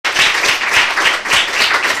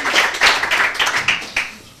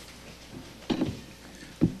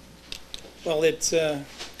Well, it's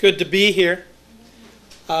good to be here.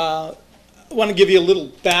 I want to give you a little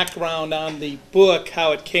background on the book,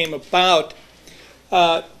 how it came about.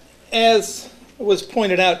 As was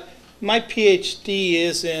pointed out, my PhD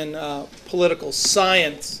is in political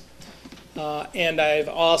science, and I've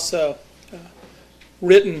also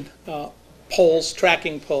written polls,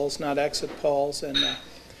 tracking polls, not exit polls, and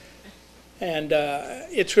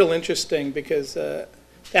it's real interesting because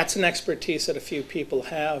that's an expertise that a few people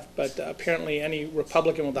have, but apparently any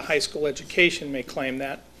Republican with a high school education may claim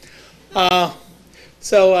that. When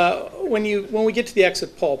we get to the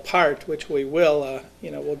exit poll part, which we will,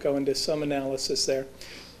 we'll go into some analysis there.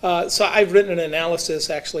 So I've written an analysis,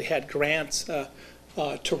 actually had grants to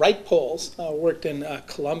write polls, worked in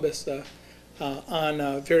Columbus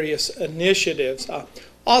on various initiatives.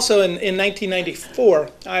 Also in 1994,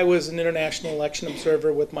 I was an international election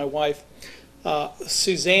observer with my wife,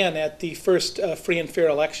 Suzanne, at the first free and fair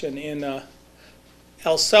election in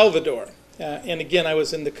El Salvador. And again, I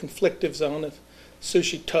was in the conflictive zone of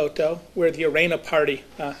Suchitoto, where the Arena Party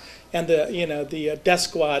and the death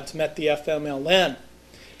squads met the FMLN.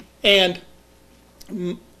 And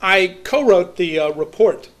I co-wrote the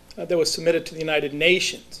report that was submitted to the United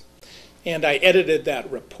Nations, and I edited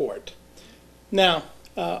that report. Now,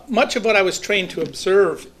 much of what I was trained to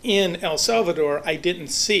observe in El Salvador, I didn't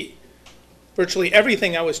see. Virtually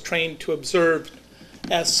everything I was trained to observe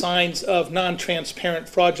as signs of non-transparent,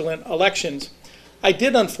 fraudulent elections, I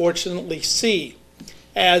did unfortunately see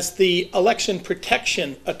as the election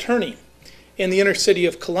protection attorney in the inner city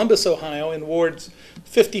of Columbus, Ohio, in wards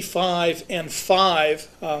 55 and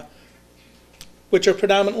 5, which are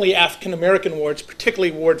predominantly African-American wards,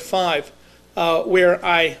 particularly Ward 5, where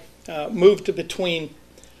I moved between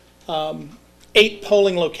 8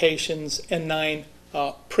 polling locations and 9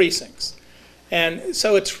 precincts. And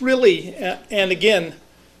so it's really, and again,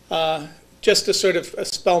 just to sort of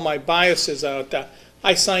spell my biases out,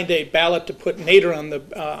 I signed a ballot to put Nader on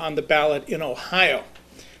the ballot in Ohio.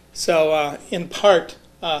 So in part,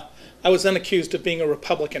 I was then accused of being a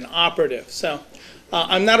Republican operative. So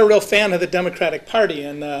I'm not a real fan of the Democratic Party,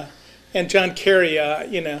 and John Kerry,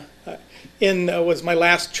 was my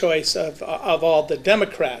last choice of all the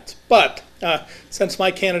Democrats. But since my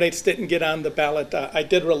candidates didn't get on the ballot, I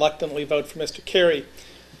did reluctantly vote for Mr. Kerry,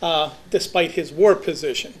 despite his war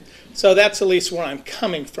position. So that's at least where I'm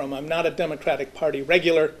coming from. I'm not a Democratic Party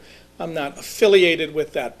regular. I'm not affiliated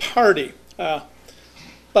with that party.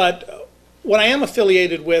 But what I am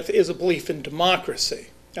affiliated with is a belief in democracy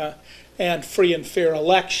and free and fair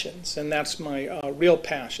elections, and that's my real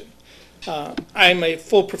passion. I'm a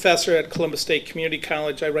full professor at Columbus State Community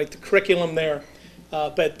College. I write the curriculum there,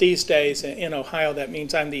 but these days in Ohio, that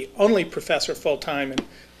means I'm the only professor full-time, and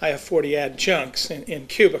I have 40 adjuncts in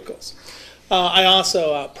cubicles. I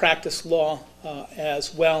also practice law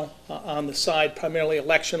as well on the side, primarily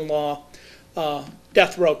election law,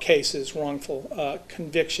 death row cases, wrongful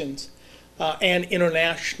convictions, and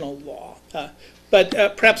international law.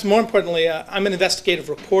 But perhaps more importantly, I'm an investigative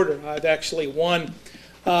reporter. I've actually won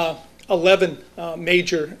 11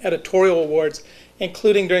 major editorial awards,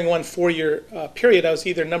 including during one 4-year period, I was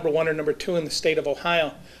either #1 or #2 in the state of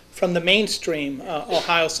Ohio from the mainstream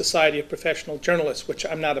Ohio Society of Professional Journalists, which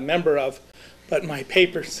I'm not a member of, but my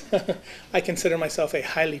papers, I consider myself a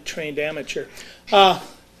highly trained amateur,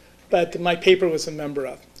 but my paper was a member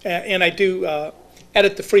of. And I do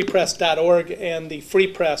edit the freepress.org and the Free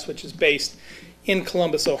Press, which is based in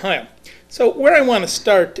Columbus, Ohio. So where I want to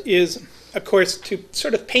start is, of course, to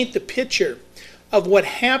sort of paint the picture of what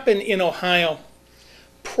happened in Ohio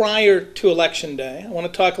prior to Election Day. I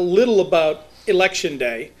want to talk a little about Election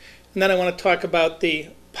Day, and then I want to talk about the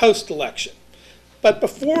post-election. But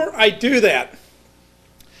before I do that,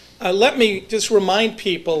 let me just remind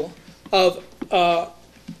people of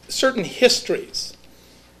certain histories.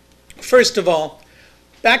 First of all,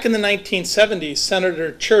 back in the 1970s,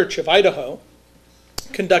 Senator Church of Idaho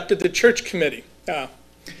conducted the Church Committee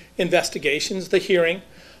investigations, the hearing,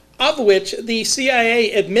 of which the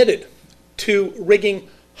CIA admitted to rigging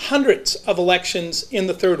hundreds of elections in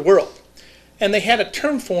the Third World. And they had a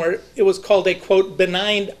term for it. It was called a, quote,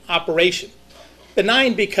 benign operation.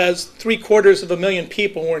 Benign because 750,000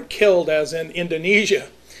 people weren't killed, as in Indonesia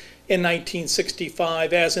in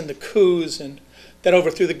 1965, as in the coups that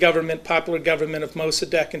overthrew the government, popular government of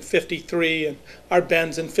Mossadegh in 53, and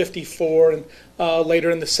Arbenz in 54, and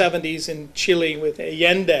later in the 70s in Chile with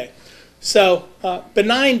Allende. So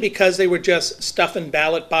benign because they were just stuffing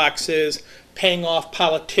ballot boxes, paying off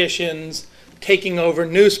politicians, taking over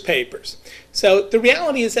newspapers. So the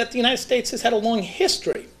reality is that the United States has had a long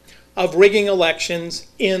history of rigging elections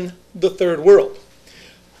in the Third World.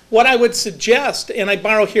 what I would suggest, and I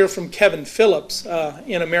borrow here from Kevin Phillips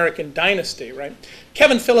in American Dynasty, right?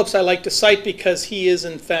 Kevin Phillips I like to cite because he is,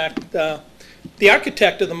 in fact, the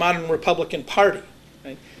architect of the modern Republican Party.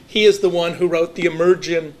 Right? He is the one who wrote the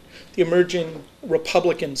emerging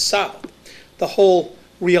Republican South. The whole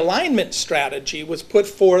realignment strategy was put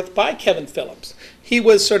forth by Kevin Phillips. He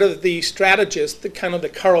was sort of the strategist, the kind of the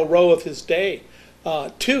Karl Rove of his day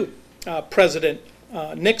to President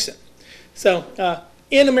Nixon. So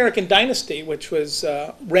in American Dynasty, which was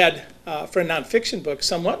read for a nonfiction book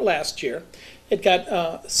somewhat last year, it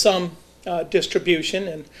got some distribution,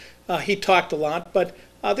 and he talked a lot, but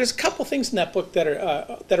there's a couple things in that book that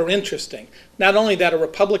are interesting. Not only that a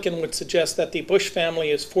Republican would suggest that the Bush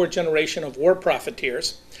family is fourth generation of war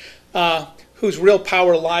profiteers, whose real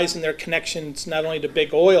power lies in their connections not only to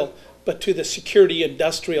big oil, but to the security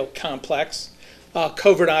industrial complex,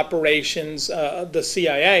 covert operations, the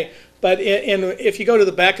CIA. But if you go to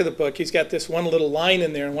the back of the book, he's got this one little line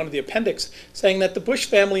in there in one of the appendix saying that the Bush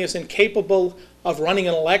family is incapable of running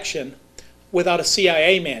an election without a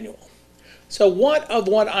CIA manual. So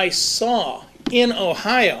what I saw in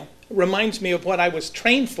Ohio reminds me of what I was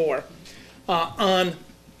trained for on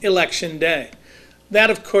Election Day. That,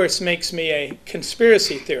 of course, makes me a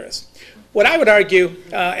conspiracy theorist. What I would argue,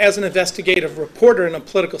 as an investigative reporter and a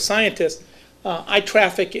political scientist, I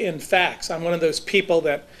traffic in facts. I'm one of those people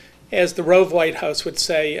that, as the Rove White House would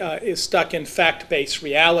say, is stuck in fact-based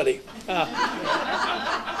reality.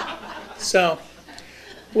 So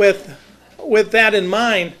with that in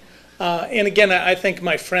mind, and again, I think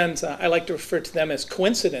my friends, I like to refer to them as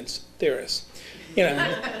coincidence theorists. You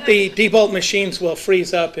know, the Diebold machines will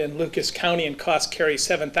freeze up in Lucas County and cost Kerry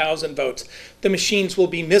 7,000 votes. The machines will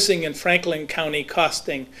be missing in Franklin County,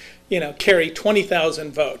 costing, Kerry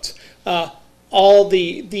 20,000 votes. All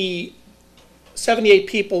the 78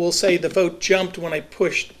 people will say the vote jumped when I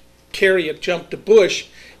pushed Kerry, it jumped to Bush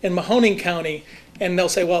in Mahoning County, and they'll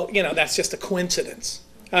say, well, that's just a coincidence.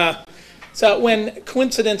 So when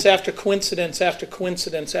coincidence after coincidence after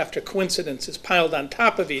coincidence after coincidence is piled on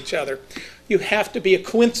top of each other, you have to be a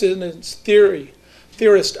coincidence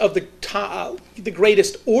theorist of the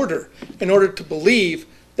greatest order in order to believe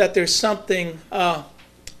that there's something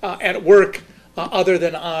at work other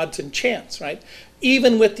than odds and chance, right?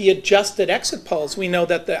 Even with the adjusted exit polls, we know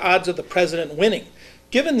that the odds of the president winning,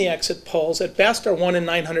 given the exit polls, at best are 1 in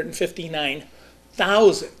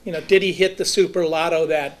 959,000. Did he hit the super lotto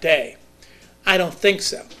that day? I don't think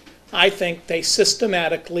so. I think they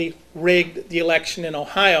systematically rigged the election in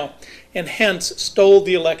Ohio and hence stole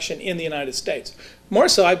the election in the United States. More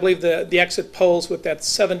so, I believe the exit polls with that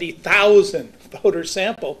 70,000 voter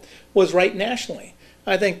sample was right nationally.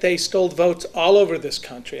 I think they stole votes all over this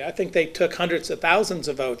country. I think they took hundreds of thousands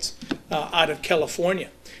of votes out of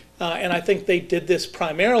California. And I think they did this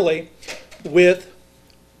primarily with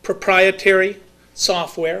proprietary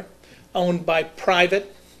software owned by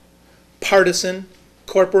private partisan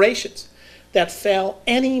corporations that fail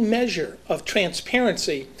any measure of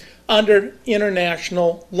transparency under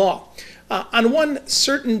international law. On one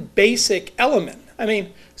certain basic element,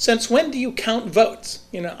 since when do you count votes?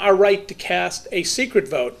 Our right to cast a secret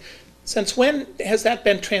vote. Since when has that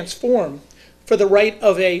been transformed for the right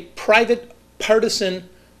of a private partisan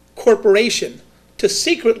corporation to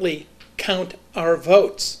secretly count our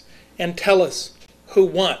votes and tell us who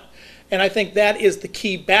won? And I think that is the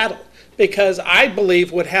key battle, because I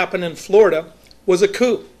believe what happened in Florida was a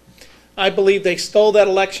coup. I believe they stole that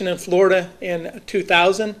election in Florida in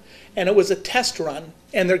 2000, and it was a test run,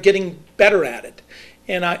 and they're getting better at it.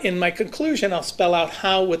 And in my conclusion, I'll spell out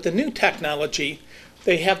how, with the new technology,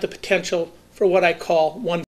 they have the potential for what I call one